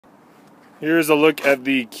Here's a look at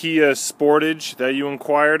the Kia Sportage that you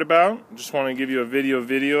inquired about. Just want to give you a video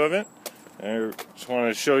of it. I just want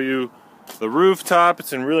to show you the rooftop.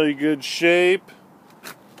 It's in really good shape.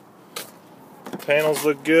 The panels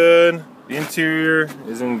look good. The interior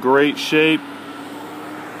is in great shape.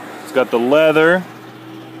 It's got the leather,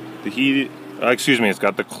 it's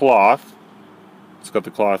got the cloth. It's got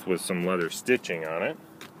the cloth with some leather stitching on it.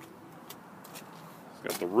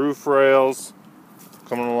 It's got the roof rails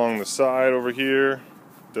coming along the side over here.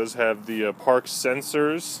 It does have the park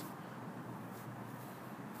sensors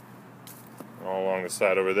all along the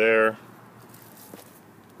side over there.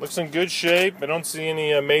 Looks in good shape. I don't see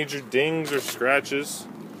any major dings or scratches.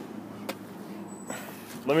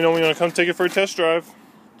 Let me know when you want to come take it for a test drive.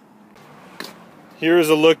 Here is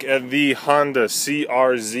a look at the Honda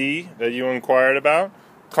CR-Z that you inquired about.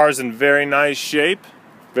 Car's in very nice shape.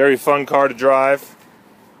 Very fun car to drive.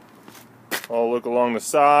 I'll look along the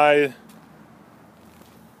side.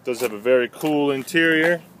 Does have a very cool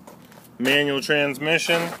interior. Manual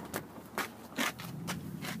transmission.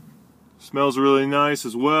 Smells really nice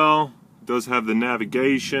as well. Does have the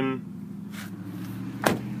navigation.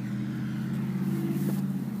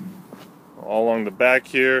 All along the back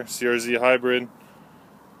here, CR-Z hybrid.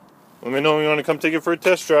 Let me know when you want to come take it for a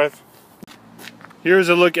test drive. Here's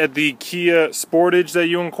a look at the Kia Sportage that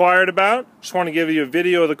you inquired about. Just want to give you a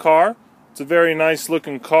video of the car. It's a very nice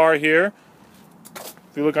looking car here.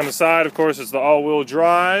 If you look on the side, of course, it's the all-wheel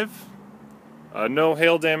drive. No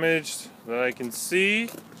hail damage that I can see.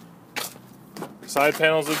 Side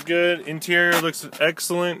panels look good. Interior looks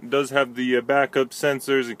excellent. It does have the backup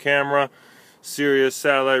sensors and camera. Sirius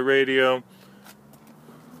satellite radio.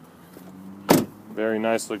 Very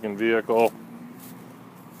nice looking vehicle.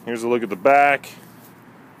 Here's a look at the back.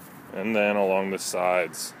 And then along the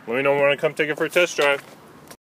sides. Let me know when you want to come take it for a test drive.